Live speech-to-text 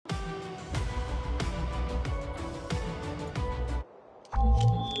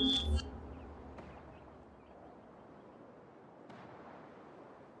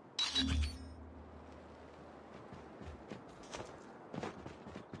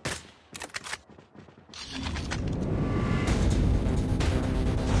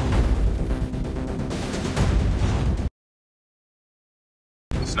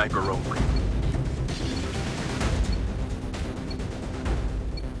Sniper over.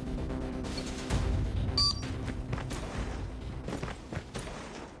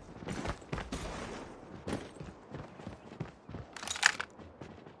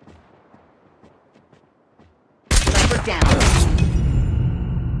 Sniper down.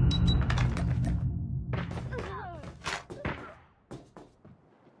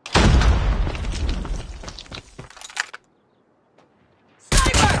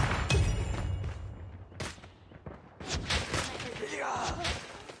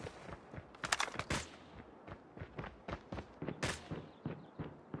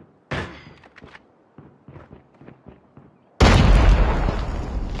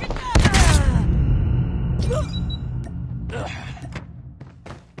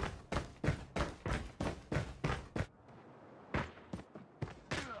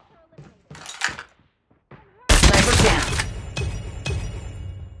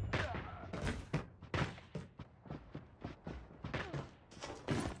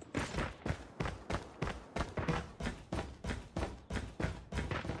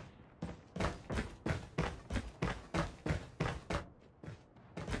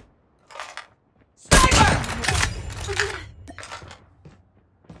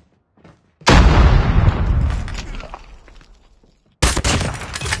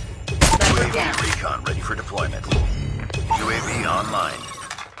 Recon ready for deployment. UAV online.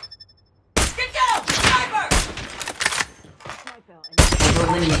 Get down! Sniper!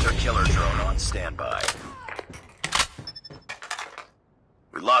 Hunter killer drone on standby.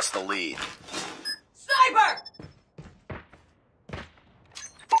 We lost the lead. Sniper!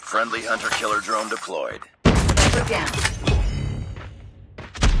 Friendly hunter killer drone deployed. Sniper down.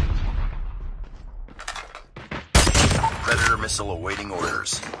 Predator missile awaiting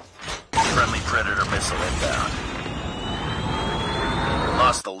orders. Friendly Predator missile inbound.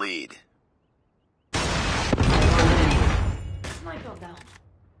 Lost the lead.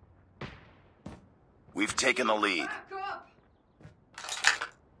 We've taken the lead.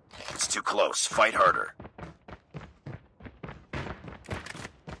 It's too close. Fight harder.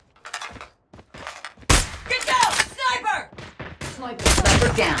 Get down! Sniper!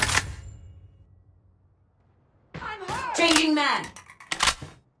 Sniper down. I'm hurt! Changing man.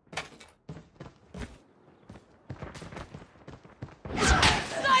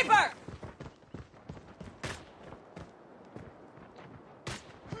 Sniper!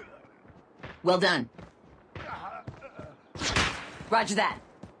 Well done. Roger that.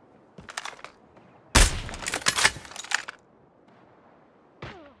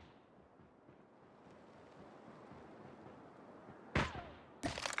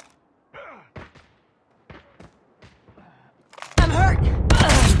 I'm hurt!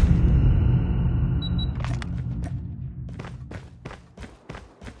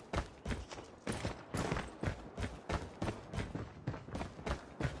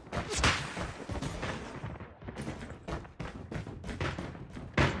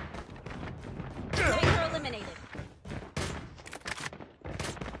 Sniper eliminated.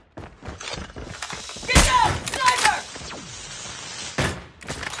 Get down! Sniper!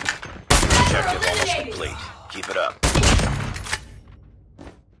 Objective almost complete. Keep it up.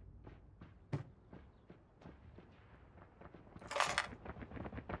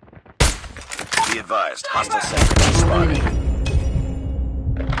 Be advised, hostile sentry spotted.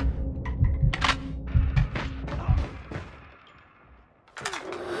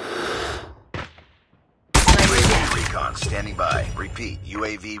 UAV recon standing by. Repeat,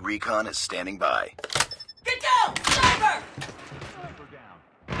 UAV recon is standing by. Get down! Sniper!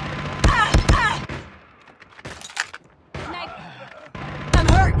 I'm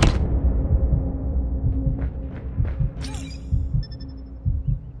hurt!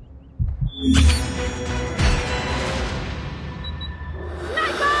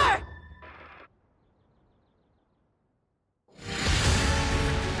 Sniper!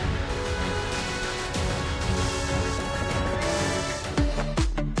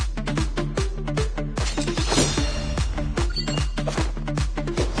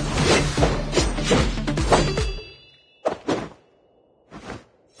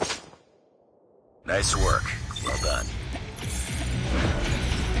 Nice work. Well done.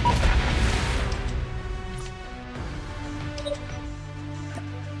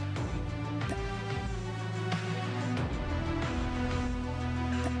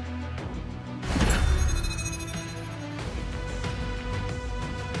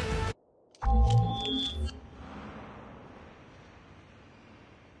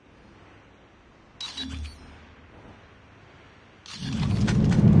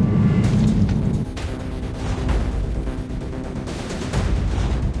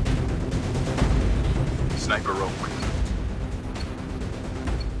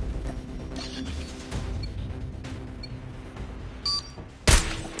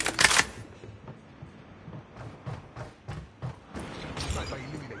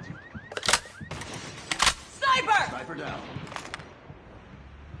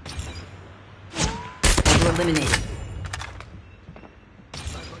 You're eliminated.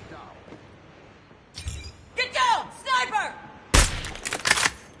 Get down! Sniper!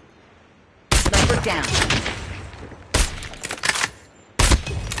 Sniper down.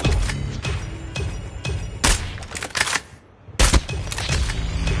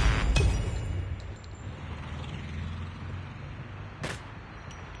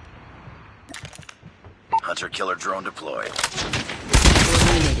 Hunter-killer drone deployed. You're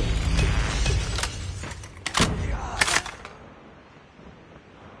eliminated.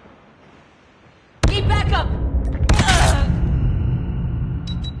 Need backup!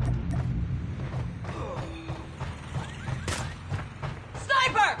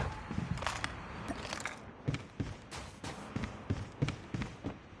 Sniper!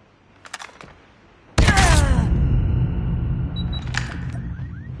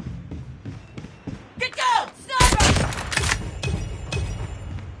 Get down! Sniper!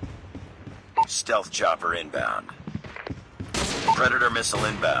 Stealth chopper inbound. Predator missile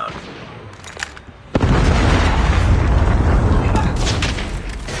inbound.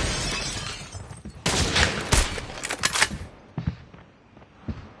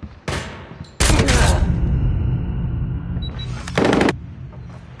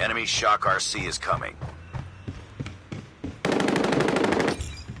 Enemy shock RC is coming.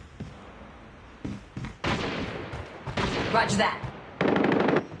 Roger that.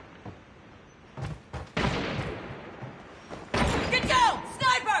 Get down!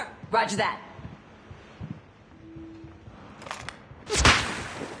 Sniper! Roger that.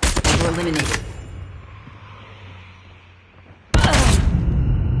 You're eliminated.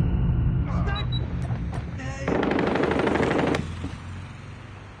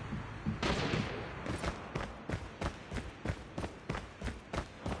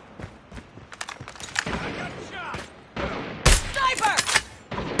 Sniper!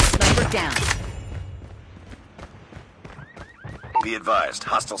 Sniper down. Be advised,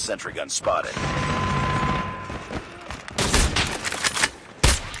 hostile sentry gun spotted.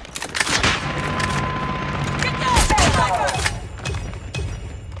 Get down! Sniper!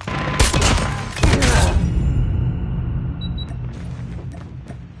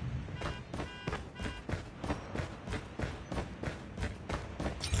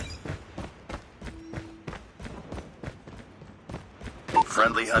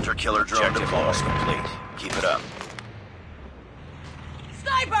 Friendly hunter-killer drone deployed. Complete. Keep it up.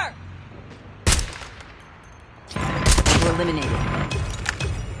 Sniper! You're eliminated.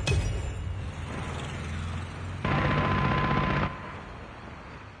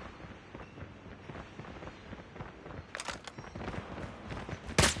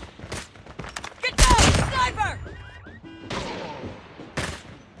 Get down! Sniper!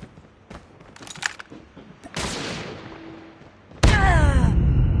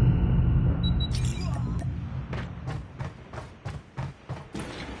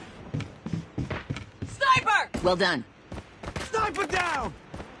 Sniper! Well done. Sniper down!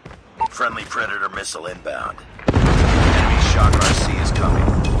 Friendly predator missile inbound. Enemy shock RC is coming.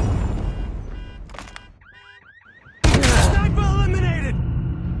 Sniper eliminated!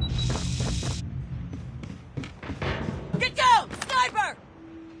 Get down! Sniper!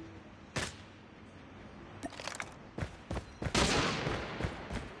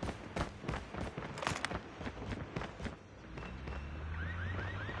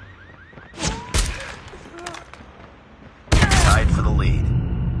 Tied for the lead.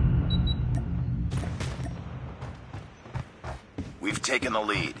 We've taken the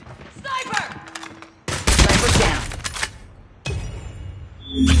lead. Sniper! Sniper down.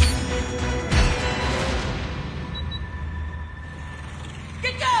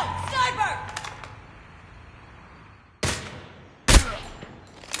 Get down! Sniper!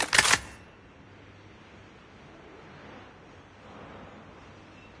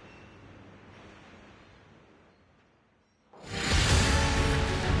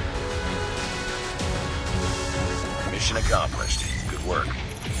 Mission accomplished. Good work.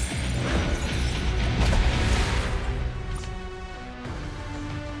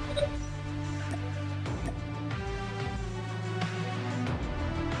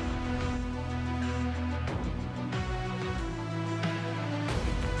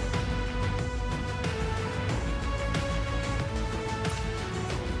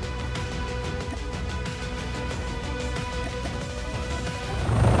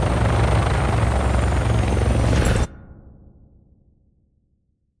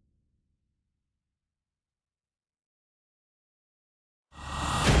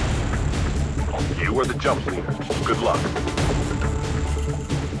 You are the jump leader. Good luck.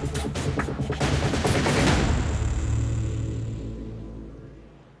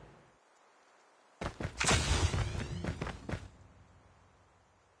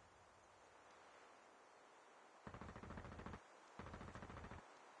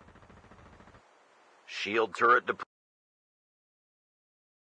 Shield turret deployed.